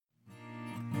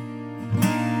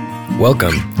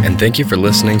Welcome, and thank you for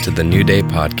listening to the New Day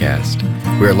podcast.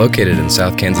 We are located in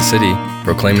South Kansas City,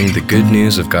 proclaiming the good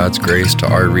news of God's grace to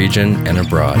our region and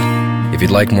abroad. If you'd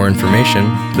like more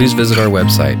information, please visit our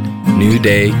website,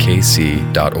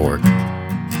 newdaykc.org.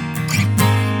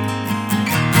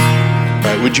 All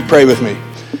right, would you pray with me?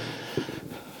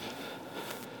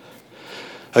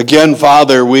 Again,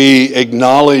 Father, we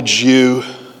acknowledge you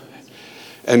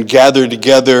and gather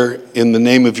together in the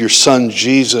name of your Son,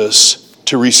 Jesus,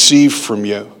 to receive from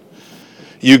you.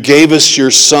 You gave us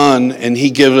your Son, and he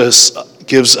gives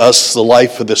us the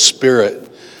life of the Spirit.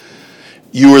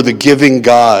 You are the giving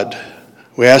God.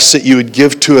 We ask that you would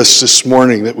give to us this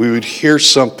morning, that we would hear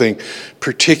something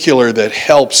particular that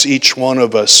helps each one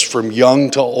of us from young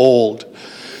to old,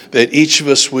 that each of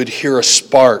us would hear a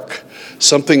spark,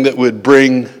 something that would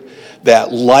bring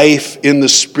that life in the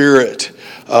Spirit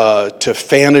to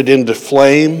fan it into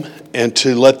flame and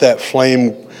to let that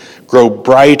flame grow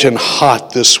bright and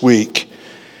hot this week.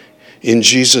 In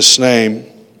Jesus' name,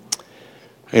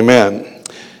 amen.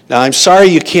 Now, I'm sorry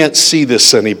you can't see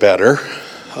this any better.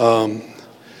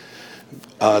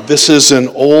 This is an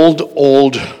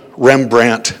old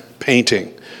Rembrandt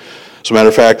painting. As a matter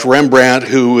of fact, Rembrandt,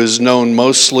 who is known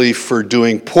mostly for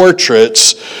doing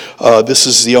portraits, this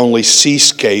is the only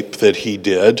seascape that he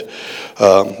did.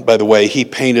 By the way, he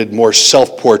painted more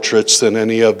self-portraits than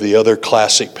any of the other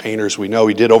classic painters we know.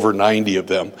 He did over 90 of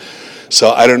them. So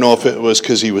I don't know if it was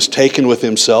because he was taken with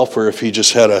himself or if he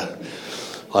just had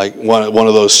one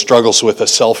of those struggles with a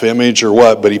self-image or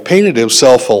what, but he painted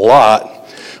himself a lot.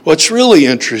 What's really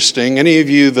interesting, any of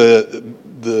you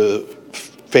the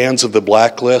fans of The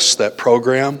Blacklist, that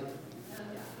program?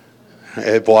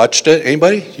 Have watched it?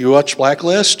 Anybody? You watch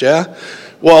Blacklist? Yeah?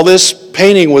 Well, this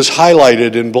painting was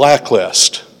highlighted in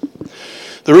Blacklist.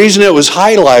 The reason it was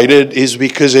highlighted is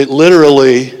because it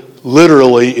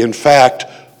literally, in fact,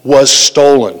 was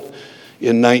stolen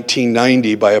in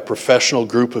 1990 by a professional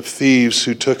group of thieves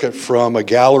who took it from a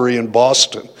gallery in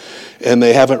Boston, and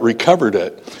they haven't recovered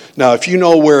it. Now, if you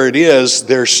know where it is,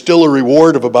 there's still a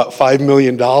reward of about $5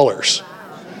 million.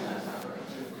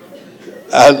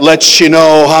 Lets you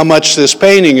know how much this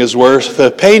painting is worth.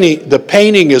 The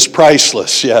painting is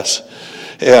priceless, yes.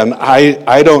 And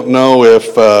I don't know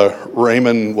if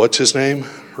Raymond, what's his name?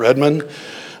 Redmond?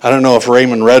 I don't know if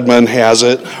Raymond Redmond has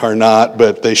it or not,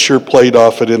 but they sure played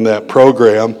off it in that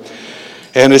program.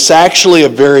 And it's actually a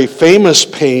very famous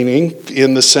painting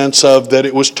in the sense of that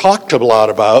it was talked a lot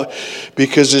about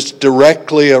because it's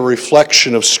directly a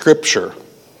reflection of Scripture.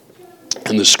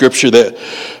 And the scripture that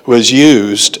was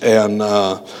used, and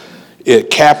it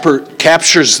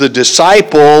captures the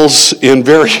disciples in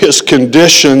various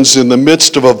conditions in the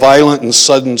midst of a violent and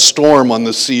sudden storm on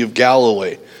the Sea of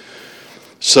Galilee.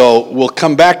 So we'll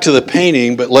come back to the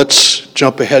painting, but let's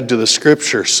jump ahead to the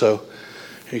scripture so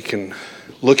you can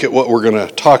look at what we're going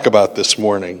to talk about this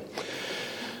morning.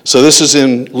 So this is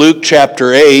in Luke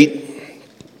chapter 8.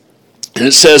 And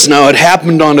it says, "Now it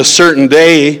happened on a certain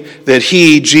day that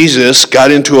he, Jesus, got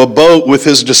into a boat with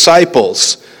his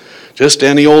disciples." Just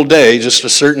any old day, just a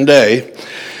certain day.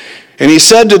 "And he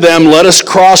said to them, 'Let us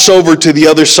cross over to the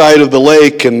other side of the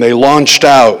lake.' And they launched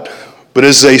out. But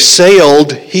as they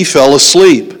sailed, he fell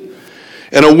asleep.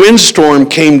 And a windstorm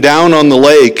came down on the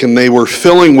lake, and they were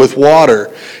filling with water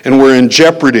and were in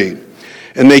jeopardy.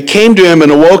 And they came to him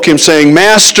and awoke him, saying,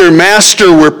 'Master,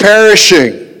 Master, we're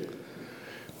perishing.'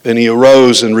 Then he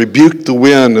arose and rebuked the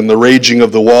wind and the raging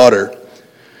of the water.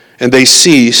 And they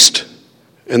ceased,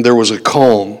 and there was a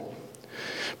calm.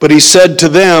 But he said to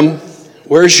them,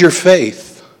 'Where's your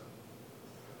faith?'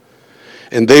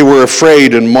 And they were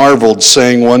afraid and marveled,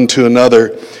 saying one to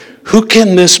another, 'Who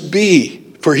can this be?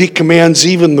 For he commands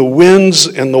even the winds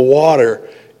and the water,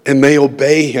 and they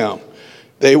obey him.'"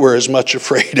 They were as much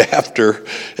afraid after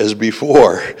as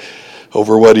before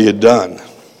over what he had done.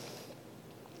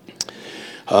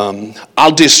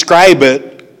 I'll describe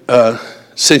it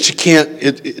since you can't,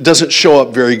 it doesn't show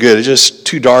up very good. It's just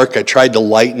too dark. I tried to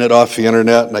lighten it off the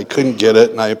internet and I couldn't get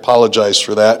it, and I apologize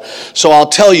for that. So I'll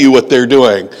tell you what they're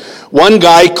doing. One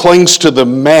guy clings to the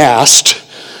mast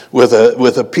with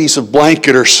a piece of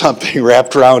blanket or something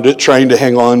wrapped around it, trying to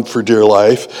hang on for dear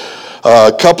life.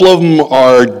 A couple of them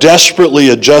are desperately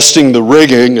adjusting the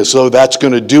rigging as though that's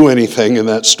going to do anything in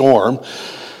that storm.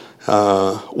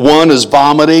 One is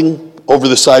vomiting over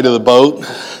the side of the boat.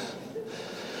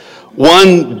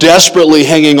 One desperately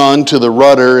hanging on to the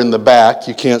rudder in the back.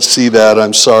 You can't see that,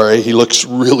 I'm sorry. He looks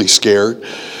really scared.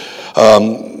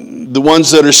 The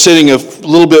ones that are sitting a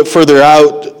little bit further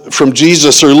out from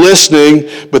Jesus are listening,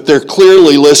 but they're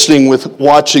clearly listening with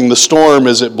watching the storm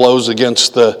as it blows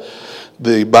against the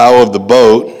bow of the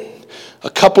boat. A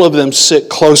couple of them sit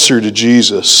closer to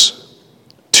Jesus.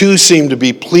 Two seem to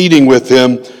be pleading with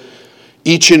him,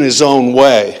 each in his own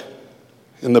way,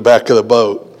 in the back of the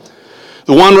boat.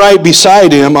 The one right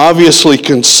beside him, obviously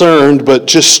concerned, but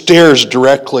just stares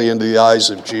directly into the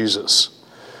eyes of Jesus.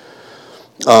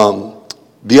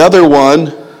 The other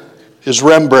one is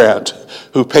Rembrandt,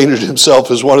 who painted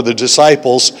himself as one of the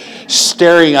disciples,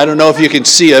 staring, I don't know if you can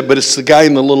see it, but it's the guy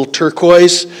in the little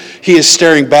turquoise. He is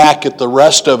staring back at the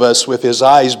rest of us with his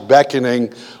eyes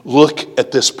beckoning, look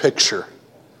at this picture.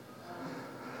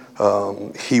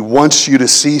 He wants you to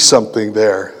see something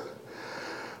there.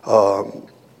 And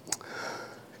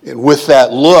with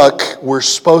that look, we're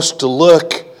supposed to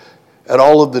look at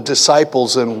all of the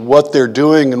disciples and what they're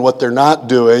doing and what they're not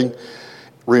doing,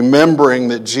 remembering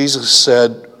that Jesus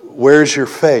said, "Where's your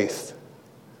faith?"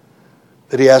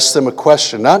 That he asked them a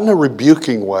question, not in a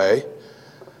rebuking way.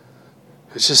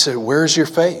 He just said, "Where's your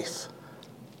faith?"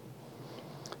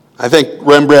 I think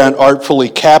Rembrandt artfully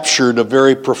captured a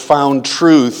very profound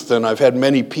truth, and I've had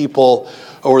many people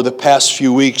over the past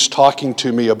few weeks talking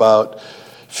to me about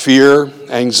fear,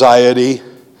 anxiety,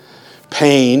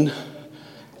 pain,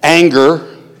 anger,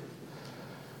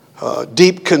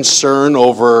 deep concern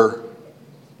over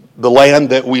the land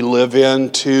that we live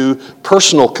in, to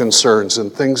personal concerns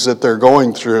and things that they're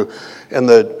going through, and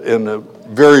the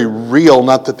very real,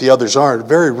 not that the others aren't,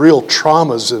 very real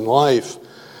traumas in life.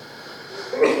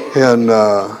 And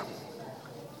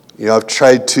I've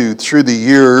tried to, through the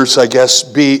years, I guess,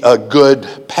 be a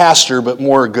good pastor, but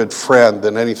more a good friend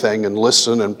than anything, and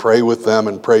listen and pray with them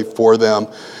and pray for them.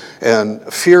 And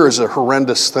fear is a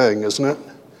horrendous thing, isn't it?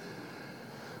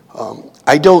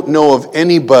 I don't know of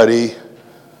anybody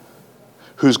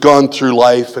who's gone through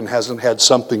life and hasn't had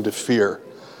something to fear.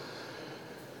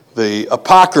 The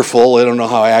apocryphal, I don't know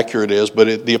how accurate it is,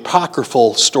 but the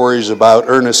apocryphal stories about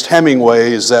Ernest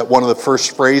Hemingway is that one of the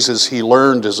first phrases he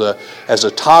learned as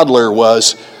a toddler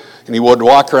was, and he would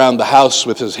walk around the house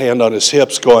with his hand on his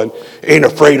hips going, "Ain't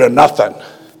afraid of nothing."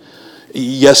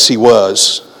 Yes, he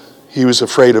was. He was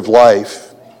afraid of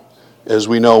life, as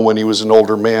we know, when he was an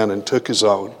older man and took his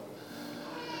own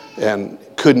and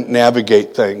couldn't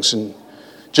navigate things. And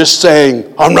just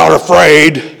saying, "I'm not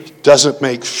afraid," doesn't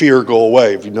make fear go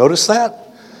away. Have you noticed that?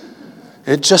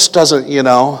 It just doesn't,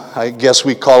 I guess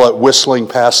we call it whistling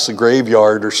past the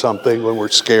graveyard or something when we're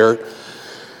scared.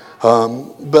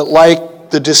 But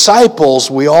like the disciples,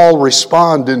 we all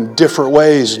respond in different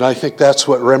ways, and I think that's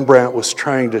what Rembrandt was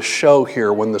trying to show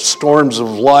here. When the storms of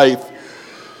life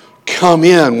come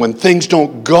in, when things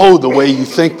don't go the way you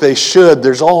think they should,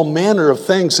 there's all manner of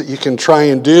things that you can try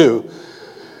and do.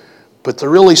 But the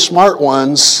really smart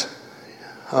ones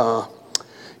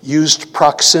used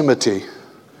proximity.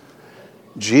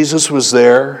 Jesus was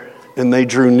there, and they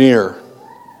drew near.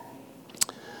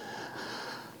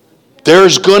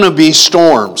 There's going to be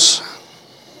storms.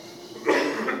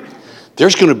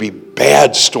 There's going to be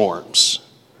bad storms.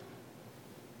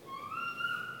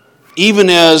 Even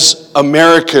as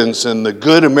Americans and the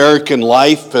good American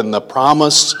life and the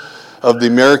promise of the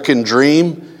American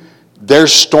dream,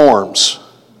 there's storms.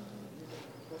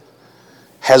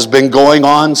 Has been going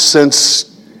on since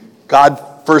God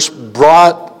first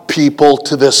brought people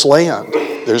to this land.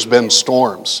 There's been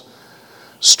storms.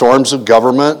 Storms of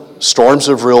government, storms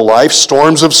of real life,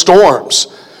 storms of storms.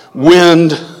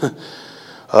 Wind.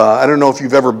 I don't know if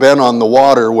you've ever been on the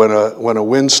water when a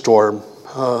windstorm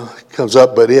comes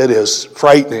up, but it is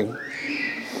frightening.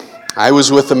 I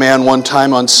was with a man one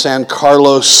time on San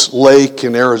Carlos Lake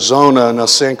in Arizona. Now,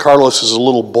 San Carlos is a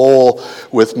little bowl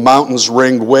with mountains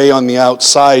ringed way on the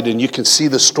outside, and you can see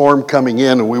the storm coming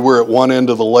in, and we were at one end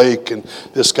of the lake, and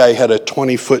this guy had a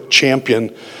 20-foot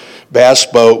Champion bass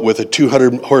boat with a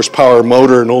 200-horsepower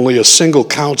motor and only a single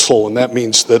console, and that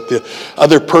means that the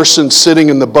other person sitting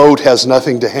in the boat has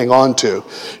nothing to hang on to.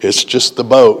 It's just the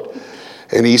boat.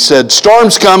 And he said,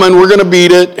 "Storm's coming, we're going to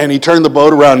beat it." And he turned the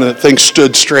boat around, and the thing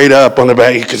stood straight up on the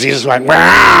back because he just went,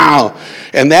 "Wow!"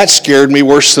 And that scared me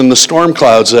worse than the storm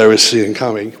clouds that I was seeing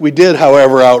coming. We did,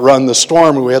 however, outrun the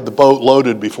storm, and we had the boat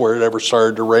loaded before it ever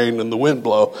started to rain and the wind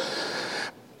blow.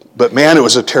 But man, it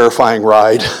was a terrifying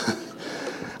ride.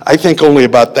 I think only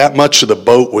about that much of the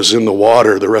boat was in the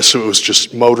water. The rest of it was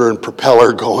just motor and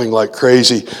propeller going like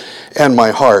crazy, and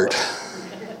my heart.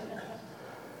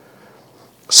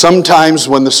 Sometimes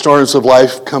when the storms of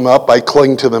life come up, I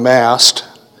cling to the mast.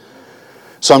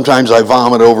 Sometimes I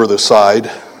vomit over the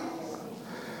side.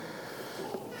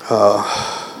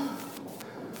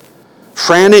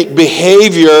 Frantic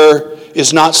behavior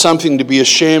is not something to be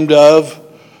ashamed of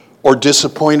or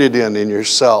disappointed in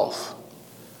yourself.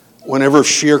 Whenever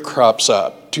fear crops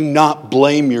up, do not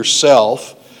blame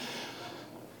yourself.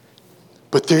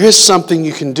 But there is something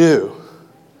you can do.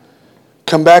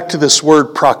 Come back to this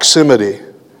word proximity.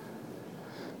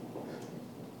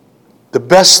 The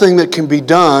best thing that can be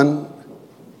done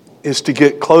is to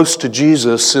get close to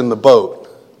Jesus in the boat,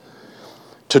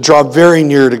 to draw very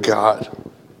near to God.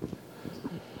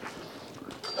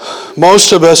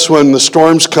 Most of us, when the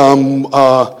storms come,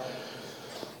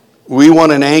 we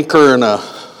want an anchor and a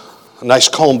nice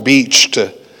calm beach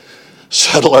to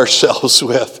settle ourselves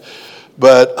with.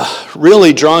 But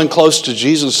really drawing close to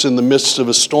Jesus in the midst of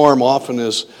a storm often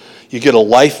is you get a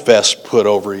life vest put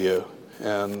over you.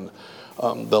 And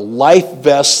the life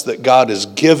vest that God has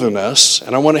given us,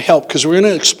 and I want to help because we're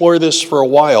going to explore this for a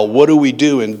while. What do we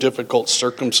do in difficult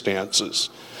circumstances?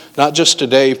 Not just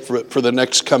today, for the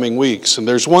next coming weeks. And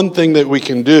there's one thing that we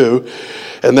can do,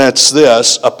 and that's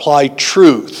this: apply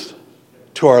truth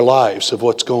to our lives of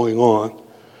what's going on.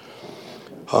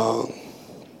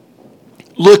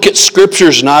 Look at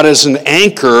scriptures not as an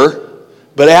anchor,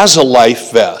 but as a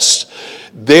life vest.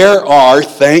 There are,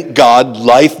 thank God,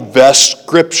 life vest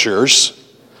scriptures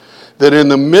that in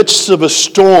the midst of a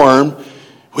storm,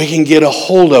 we can get a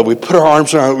hold of. We put our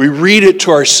arms around it. We read it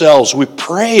to ourselves. We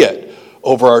pray it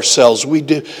over ourselves. We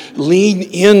lean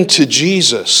into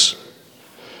Jesus.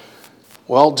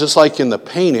 Well, just like in the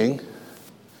painting,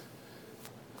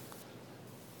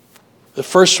 the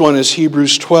first one is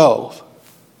Hebrews 12.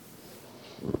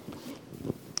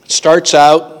 It starts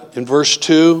out in verse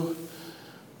 2,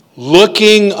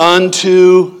 looking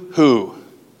unto who?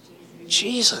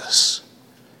 Jesus.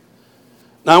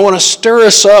 Now I want to stir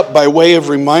us up by way of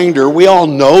reminder. We all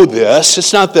know this.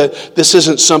 It's not that this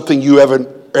isn't something you haven't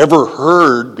ever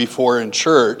heard before in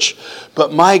church,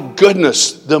 but my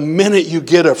goodness, the minute you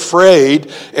get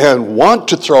afraid and want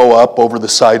to throw up over the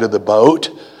side of the boat,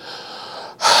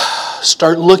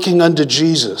 start looking unto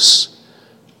Jesus.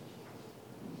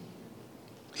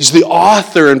 He's the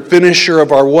author and finisher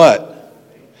of our what?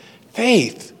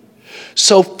 Faith.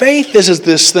 So faith is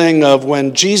this thing of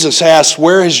when Jesus asked,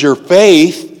 where is your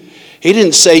faith? He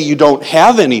didn't say you don't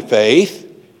have any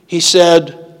faith. He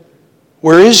said,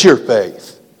 where is your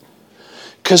faith?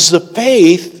 Because the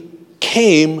faith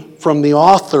came from the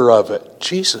author of it,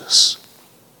 Jesus.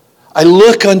 I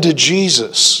look unto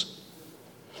Jesus.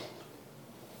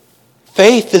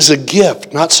 Faith is a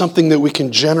gift, not something that we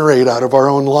can generate out of our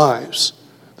own lives.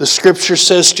 The scripture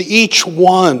says to each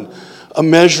one, a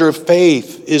measure of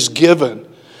faith is given.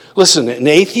 Listen, an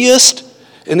atheist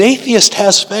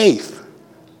has faith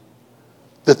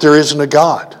that there isn't a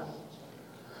God.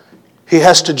 He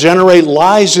has to generate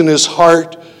lies in his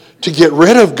heart to get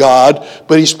rid of God,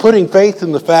 but he's putting faith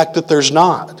in the fact that there's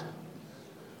not.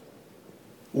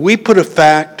 We put a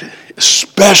fact,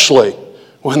 especially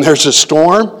when there's a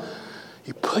storm,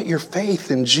 you put your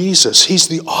faith in Jesus. He's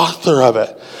the author of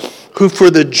it, who for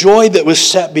the joy that was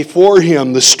set before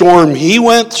him, the storm he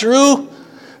went through,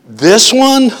 this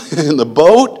one in the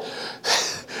boat,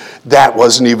 that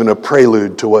wasn't even a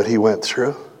prelude to what he went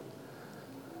through.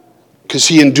 Because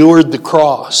he endured the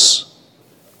cross.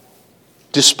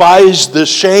 Despised the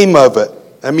shame of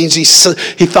it. That means he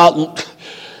thought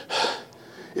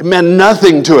it meant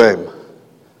nothing to him.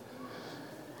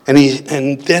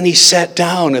 And then he sat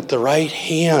down at the right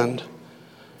hand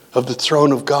of the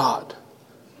throne of God.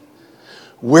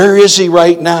 Where is he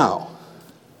right now?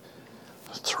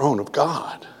 The throne of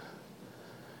God.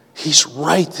 He's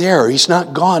right there. He's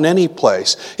not gone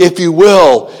anyplace. If you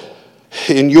will,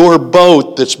 in your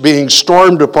boat that's being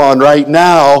stormed upon right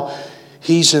now,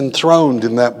 he's enthroned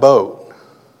in that boat.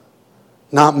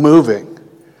 Not moving.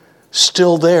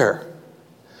 Still there.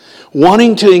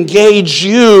 Wanting to engage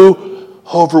you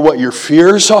over what your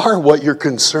fears are, what your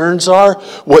concerns are,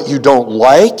 what you don't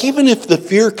like, even if the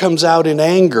fear comes out in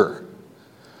anger.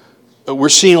 We're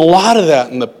seeing a lot of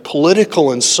that in the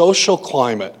political and social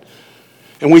climate.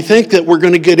 And we think that we're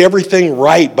going to get everything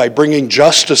right by bringing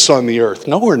justice on the earth.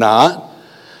 No, we're not.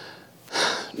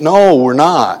 No, we're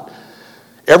not.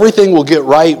 Everything will get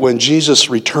right when Jesus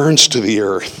returns to the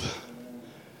earth.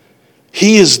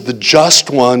 He is the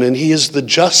just one and he is the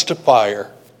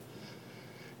justifier.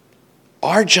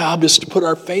 Our job is to put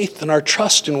our faith and our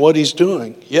trust in what he's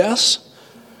doing. Yes?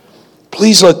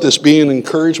 Please let this be an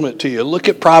encouragement to you. Look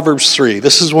at Proverbs 3.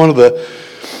 This is one of the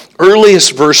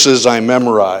earliest verses I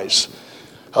memorized.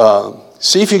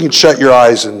 See if you can shut your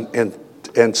eyes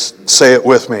and say it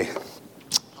with me.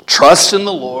 Trust in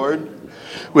the Lord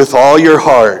with all your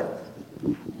heart.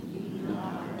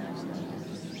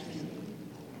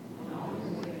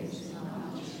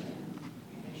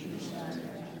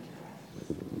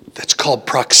 That's called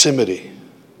proximity.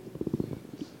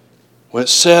 When it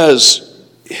says,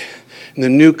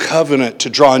 in the new covenant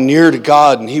to draw near to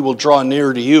God and he will draw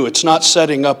near to you. It's not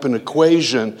setting up an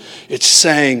equation. It's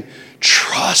saying,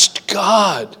 trust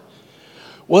God.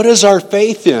 What is our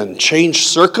faith in? Change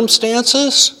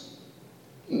circumstances?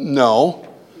 No.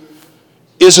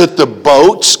 Is it the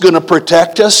boat's going to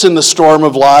protect us in the storm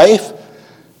of life?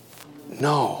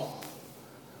 No.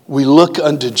 We look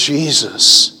unto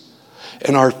Jesus,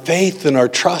 and our faith and our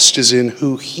trust is in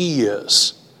who he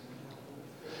is.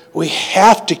 We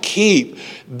have to keep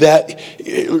that.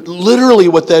 Literally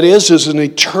what that is an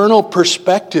eternal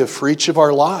perspective for each of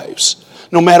our lives.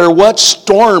 No matter what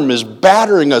storm is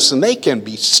battering us, and they can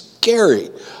be scary.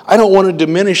 I don't want to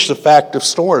diminish the fact of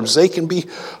storms. They can be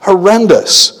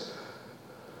horrendous.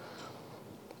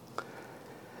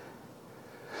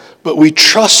 But we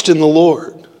trust in the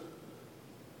Lord.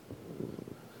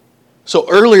 So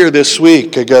earlier this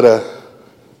week, I got a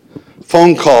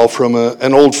phone call from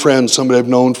an old friend, somebody I've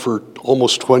known for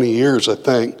almost 20 years, I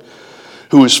think,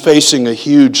 who was facing a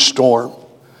huge storm.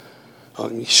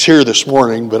 He's here this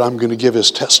morning, but I'm going to give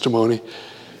his testimony.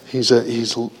 He's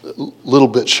a little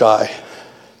bit shy.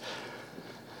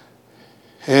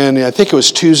 And I think it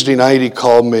was Tuesday night he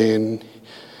called me, and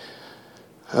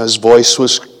his voice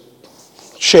was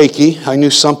shaky. I knew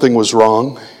something was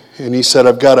wrong. And he said,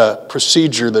 I've got a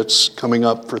procedure that's coming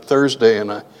up for Thursday,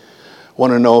 and I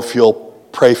want to know if you'll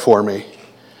pray for me.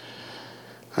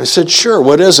 I said, sure,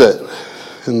 what is it?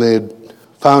 And they had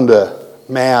found a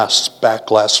mass back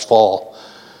last fall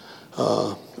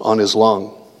on his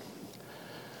lung.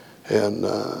 And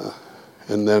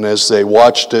then as they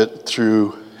watched it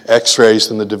through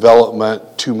x-rays and the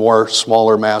development, 2 more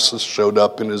smaller masses showed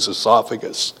up in his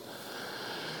esophagus.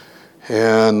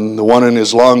 And the one in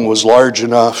his lung was large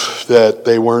enough that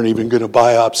they weren't even going to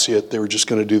biopsy it. They were just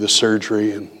going to do the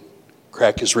surgery and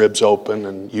crack his ribs open,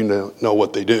 and you know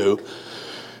what they do.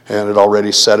 And it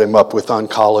already set him up with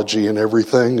oncology and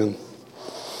everything. And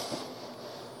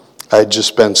I'd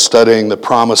just been studying the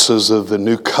promises of the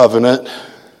new covenant.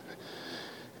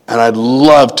 And I'd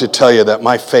love to tell you that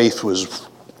my faith was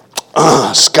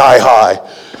sky high.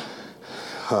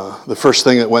 The first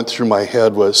thing that went through my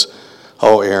head was,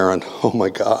 oh, Aaron, oh my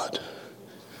God.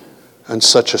 And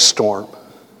such a storm.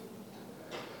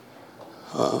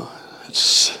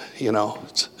 It's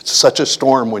such a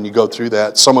storm when you go through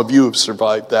that. Some of you have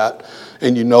survived that,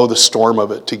 and you know the storm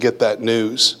of it, to get that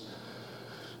news.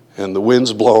 And the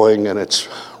wind's blowing, and it's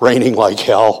raining like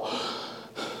hell.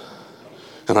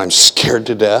 And I'm scared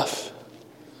to death.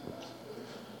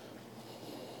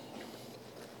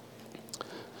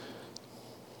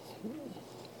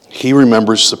 He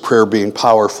remembers the prayer being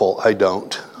powerful. I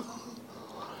don't.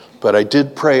 But I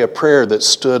did pray a prayer that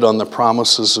stood on the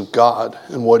promises of God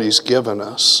and what he's given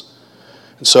us.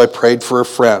 And so I prayed for a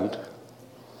friend.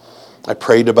 I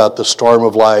prayed about the storm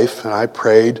of life, and I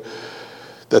prayed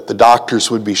that the doctors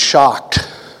would be shocked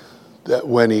that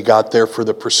when he got there for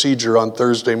the procedure on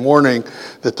Thursday morning,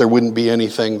 that there wouldn't be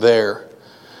anything there,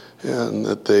 and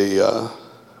that they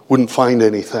wouldn't find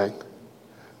anything.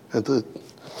 That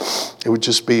it would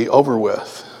just be over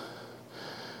with.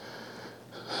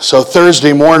 So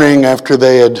Thursday morning, after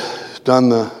they had done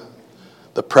the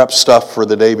prep stuff for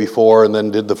the day before and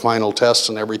then did the final tests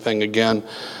and everything again,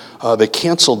 they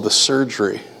canceled the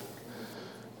surgery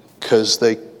because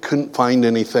they couldn't find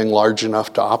anything large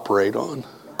enough to operate on.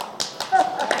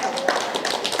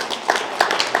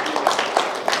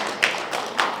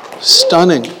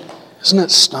 Stunning. Isn't it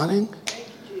stunning?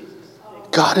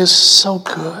 God is so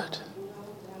good.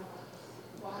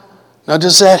 Now,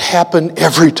 does that happen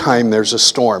every time there's a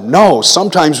storm? No,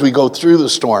 sometimes we go through the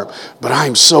storm, but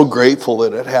I'm so grateful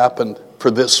that it happened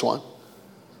for this one,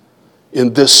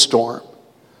 in this storm.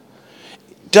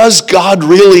 Does God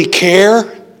really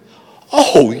care?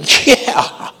 Oh,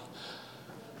 yeah.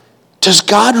 Does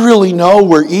God really know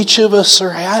where each of us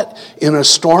are at in a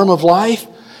storm of life?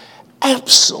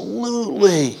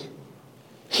 Absolutely.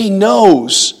 He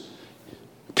knows.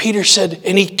 Peter said,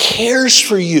 and he cares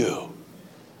for you.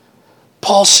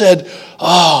 Paul said,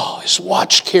 oh, his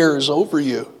watch care is over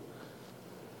you.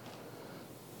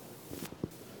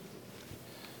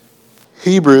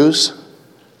 Hebrews,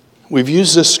 we've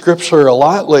used this scripture a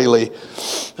lot lately.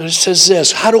 And it says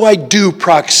this, how do I do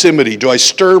proximity? Do I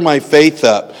stir my faith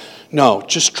up? No,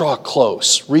 just draw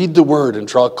close. Read the word and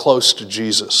draw close to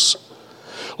Jesus.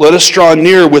 Let us draw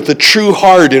near with a true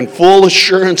heart and full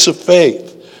assurance of faith.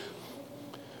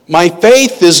 My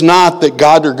faith is not that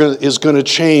God is going to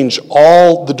change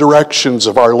all the directions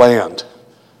of our land.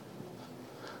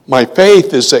 My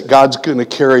faith is that God's going to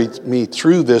carry me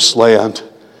through this land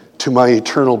to my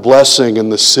eternal blessing in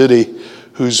the city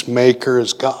whose maker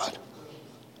is God.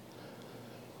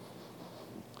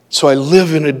 So I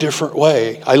live in a different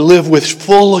way. I live with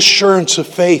full assurance of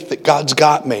faith that God's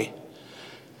got me.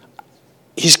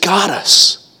 He's got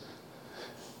us.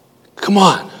 Come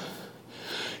on.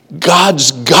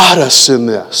 God's got us in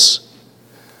this.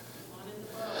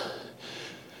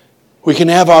 We can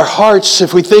have our hearts,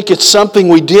 if we think it's something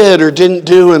we did or didn't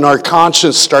do, and our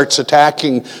conscience starts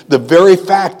attacking the very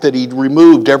fact that he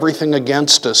removed everything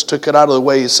against us, took it out of the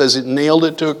way. He says he nailed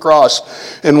it to a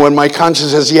cross. And when my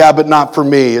conscience says, yeah, but not for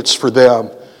me, it's for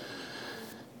them.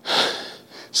 It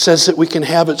says that we can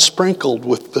have it sprinkled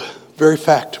with the very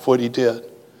fact of what he did.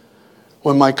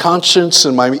 When my conscience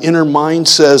and my inner mind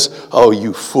says, oh,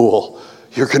 you fool,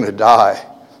 you're going to die.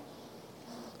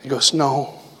 He goes,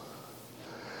 no.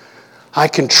 I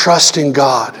can trust in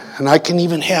God, and I can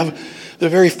even have the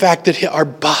very fact that our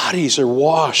bodies are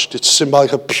washed. It's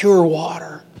symbolic of pure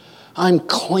water. I'm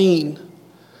clean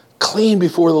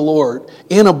before the Lord,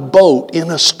 in a boat, in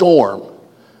a storm,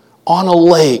 on a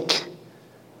lake.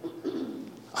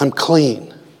 I'm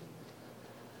clean.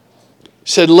 He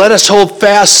said, let us hold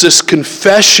fast this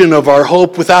confession of our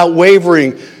hope without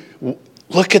wavering.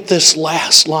 Look at this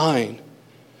last line.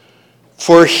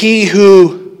 For he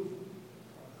who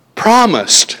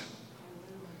promised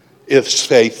is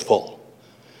faithful.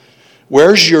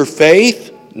 Where's your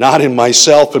faith? Not in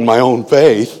myself and my own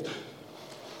faith,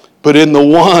 but in the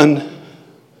one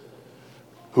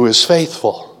who is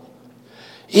faithful.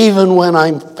 Even when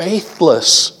I'm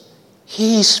faithless,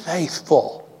 he's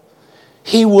faithful.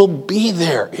 He will be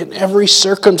there in every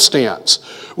circumstance.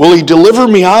 Will he deliver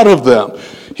me out of them?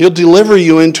 He'll deliver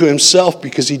you into himself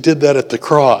because he did that at the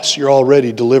cross. You're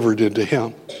already delivered into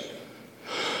him.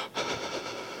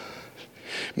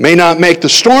 May not make the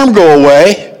storm go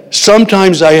away.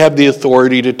 Sometimes I have the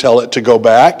authority to tell it to go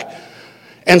back.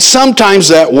 And sometimes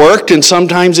that worked and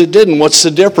sometimes it didn't. What's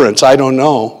the difference? I don't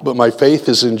know. But my faith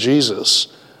is in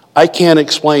Jesus. I can't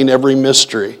explain every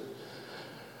mystery.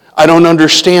 I don't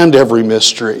understand every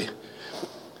mystery.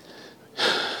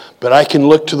 But I can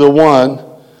look to the one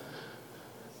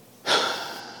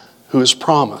who has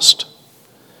promised.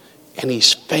 And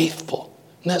he's faithful.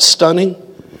 Isn't that stunning?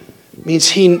 Means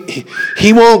he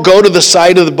won't go to the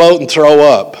side of the boat and throw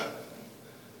up.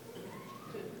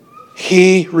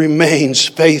 He remains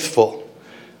faithful.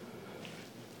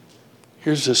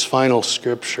 Here's this final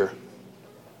scripture.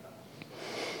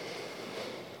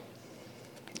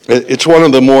 It's one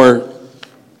of the more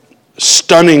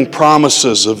stunning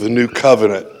promises of the new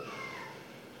covenant.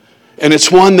 And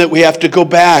it's one that we have to go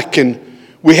back and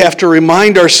we have to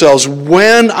remind ourselves,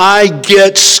 when I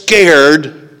get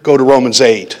scared, go to Romans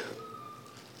 8.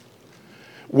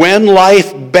 When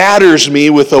life batters me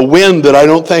with a wind that I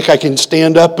don't think I can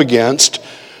stand up against,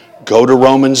 go to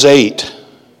Romans 8.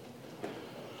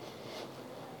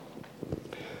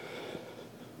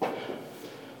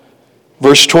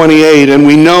 Verse 28, and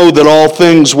we know that all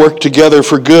things work together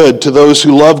for good to those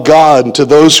who love God and to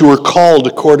those who are called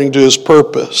according to his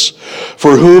purpose.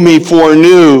 For whom he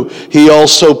foreknew, he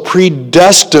also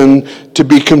predestined to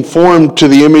be conformed to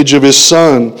the image of his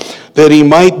Son, that he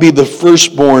might be the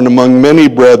firstborn among many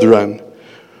brethren.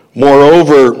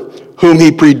 Moreover, whom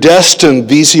he predestined,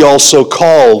 these he also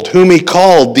called. Whom he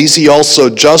called, these he also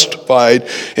justified.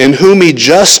 And whom he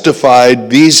justified,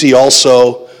 these he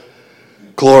also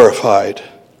glorified.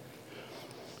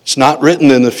 It's not written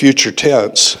in the future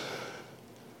tense.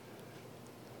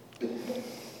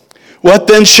 What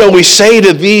then shall we say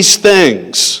to these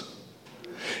things?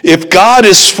 If God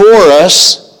is for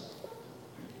us,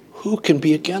 who can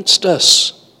be against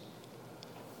us?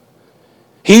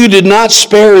 He who did not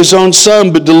spare his own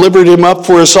Son, but delivered him up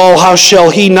for us all, how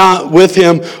shall he not with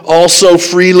him also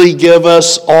freely give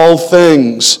us all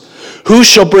things? Who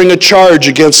shall bring a charge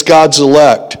against God's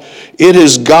elect? It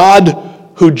is God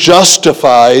who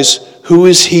justifies. Who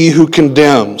is he who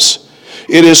condemns?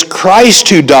 It is Christ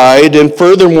who died, and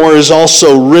furthermore is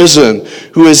also risen,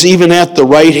 who is even at the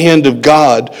right hand of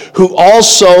God, who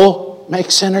also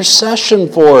makes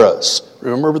intercession for us.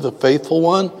 Remember the faithful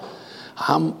one?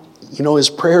 His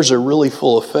prayers are really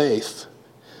full of faith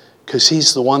because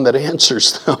he's the one that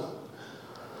answers them.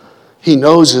 He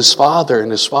knows his Father and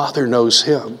his Father knows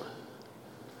him.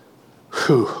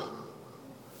 Whew.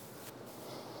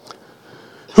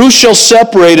 Who shall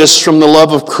separate us from the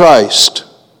love of Christ?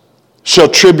 Shall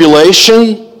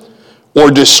tribulation or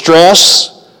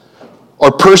distress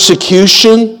or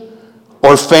persecution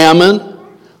or famine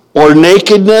or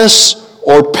nakedness,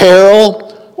 or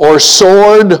peril, or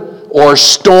sword, or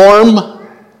storm?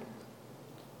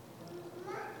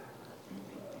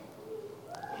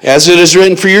 As it is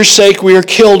written, for your sake we are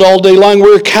killed all day long.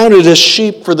 We are counted as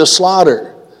sheep for the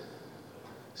slaughter.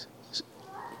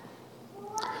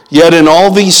 Yet in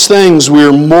all these things we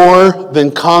are more than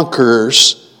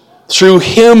conquerors through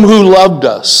him who loved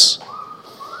us.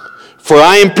 For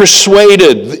I am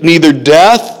persuaded that neither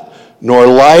death, nor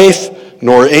life,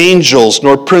 nor angels,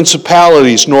 nor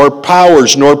principalities, nor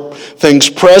powers, nor things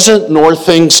present, nor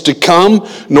things to come,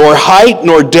 nor height,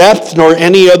 nor depth, nor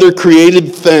any other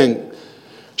created thing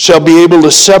shall be able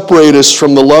to separate us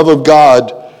from the love of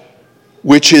God,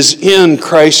 which is in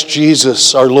Christ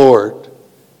Jesus our Lord.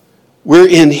 We're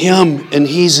in him and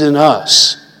he's in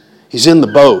us. He's in the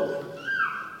boat.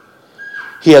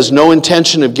 He has no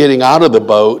intention of getting out of the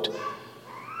boat,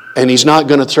 and he's not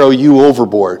going to throw you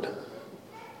overboard.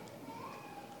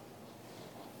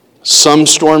 Some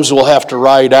storms we'll have to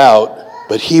ride out,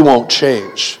 but he won't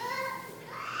change.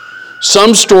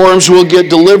 Some storms we'll get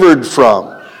delivered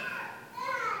from.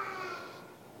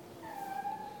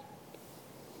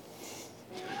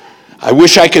 I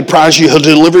wish I could promise you he'll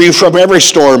deliver you from every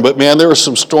storm, but man, there were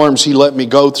some storms he let me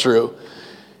go through.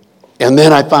 And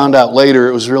then I found out later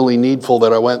it was really needful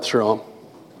that I went through them.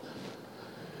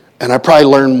 And I probably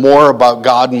learned more about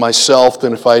God and myself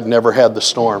than if I'd never had the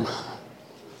storm.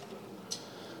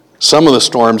 Some of the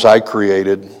storms I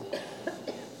created.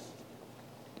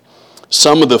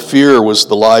 Some of the fear was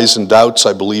the lies and doubts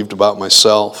I believed about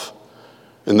myself,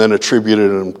 and then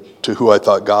attributed them to who I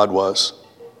thought God was.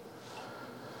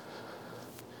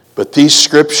 But these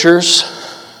scriptures,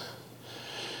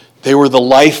 they were the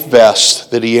life vest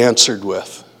that he answered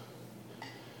with.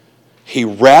 He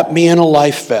wrapped me in a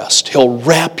life vest. He'll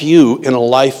wrap you in a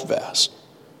life vest.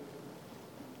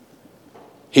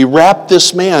 He wrapped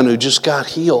this man who just got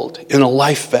healed in a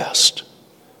life vest.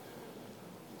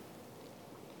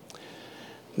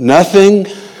 Nothing,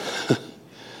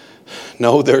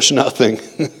 no, there's nothing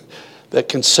that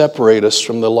can separate us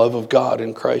from the love of God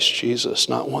in Christ Jesus.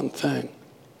 Not one thing.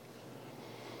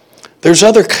 There's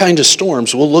other kind of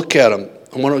storms. We'll look at them.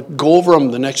 I'm going to go over them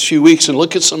the next few weeks and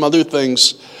look at some other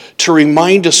things to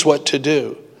remind us what to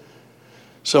do.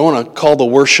 So I want to call the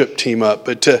worship team up.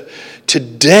 But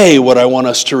today what I want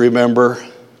us to remember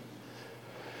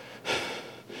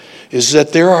is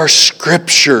that there are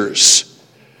scriptures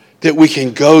that we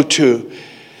can go to.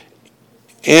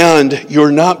 And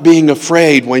you're not being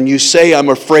afraid when you say, I'm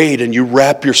afraid, and you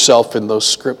wrap yourself in those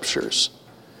scriptures.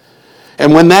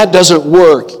 And when that doesn't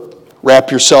work,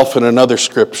 wrap yourself in another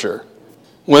scripture.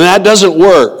 When that doesn't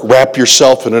work, wrap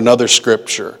yourself in another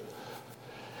scripture.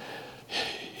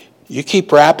 You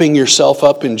keep wrapping yourself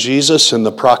up in Jesus and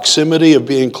the proximity of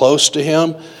being close to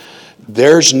him,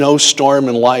 there's no storm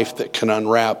in life that can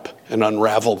unwrap and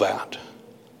unravel that.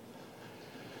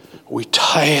 We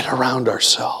tie it around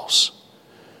ourselves.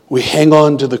 We hang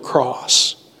on to the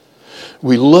cross.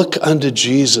 We look unto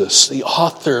Jesus, the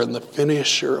author and the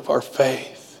finisher of our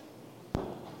faith.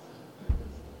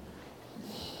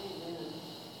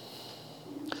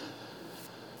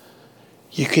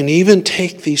 You can even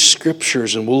take these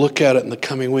scriptures, and we'll look at it in the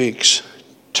coming weeks,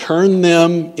 turn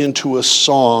them into a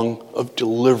song of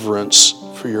deliverance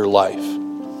for your life.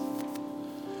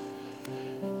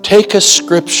 Take a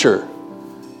scripture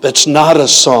that's not a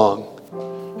song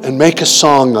and make a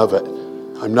song of it.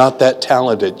 I'm not that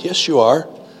talented. Yes, you are.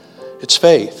 It's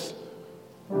faith.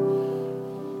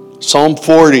 Psalm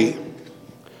 40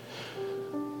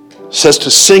 says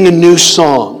to sing a new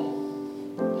song.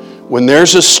 When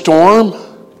there's a storm,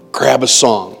 grab a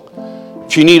song.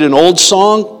 If you need an old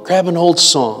song, grab an old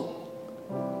song.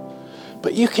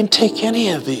 But you can take any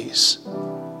of these.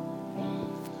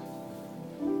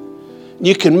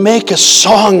 You can make a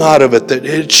song out of it that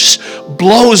it just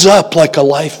blows up like a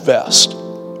life vest.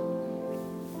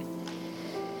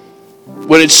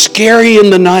 When it's scary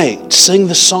in the night, sing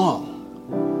the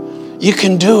song. You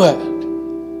can do it.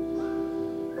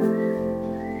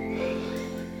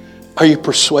 Are you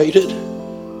persuaded?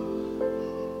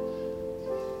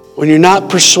 When you're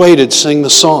not persuaded, sing the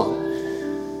song.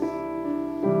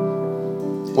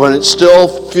 When it still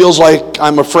feels like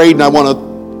I'm afraid and I want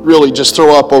to really just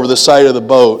throw up over the side of the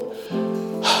boat,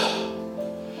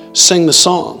 sing the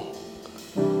song.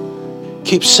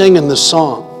 Keep singing the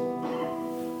song.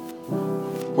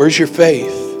 Where's your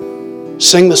faith?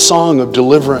 Sing the song of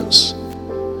deliverance.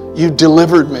 You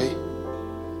delivered me.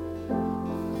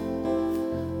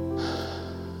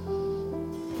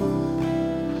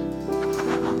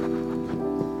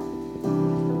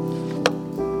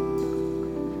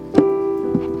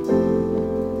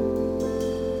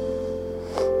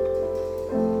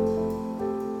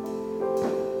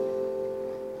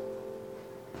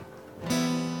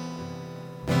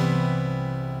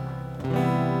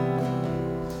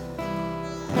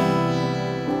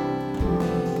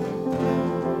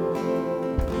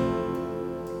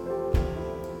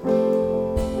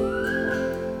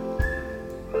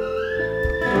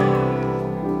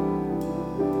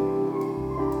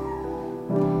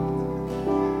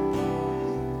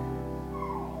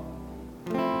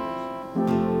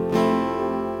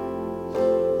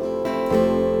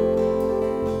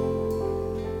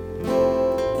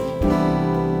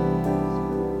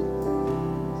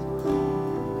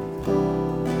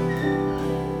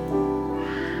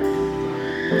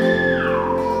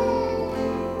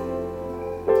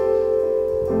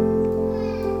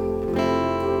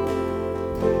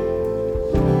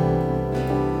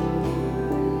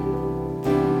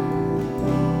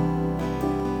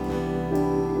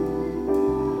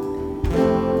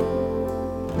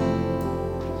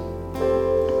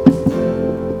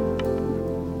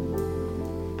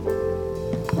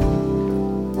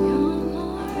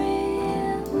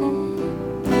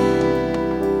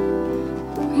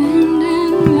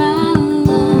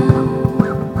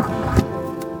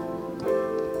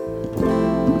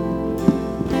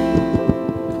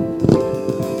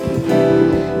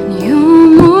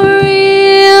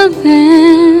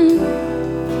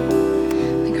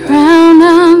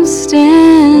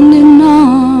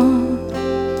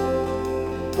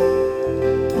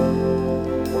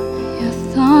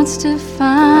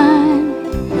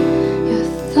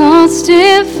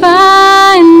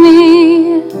 define me.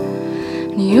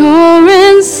 You're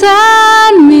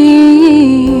inside me.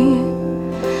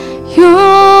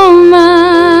 You're my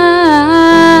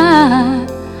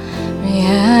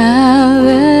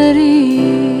reality.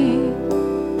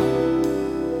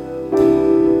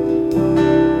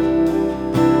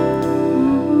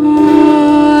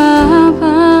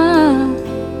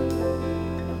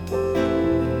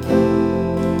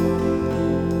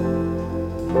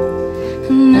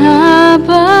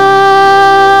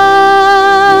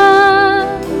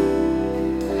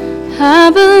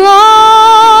 I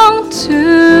belong to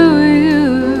you.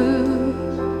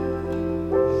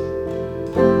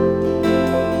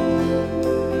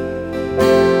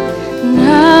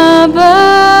 Abba,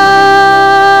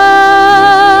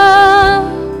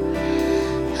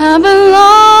 I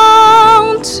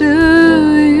belong to you.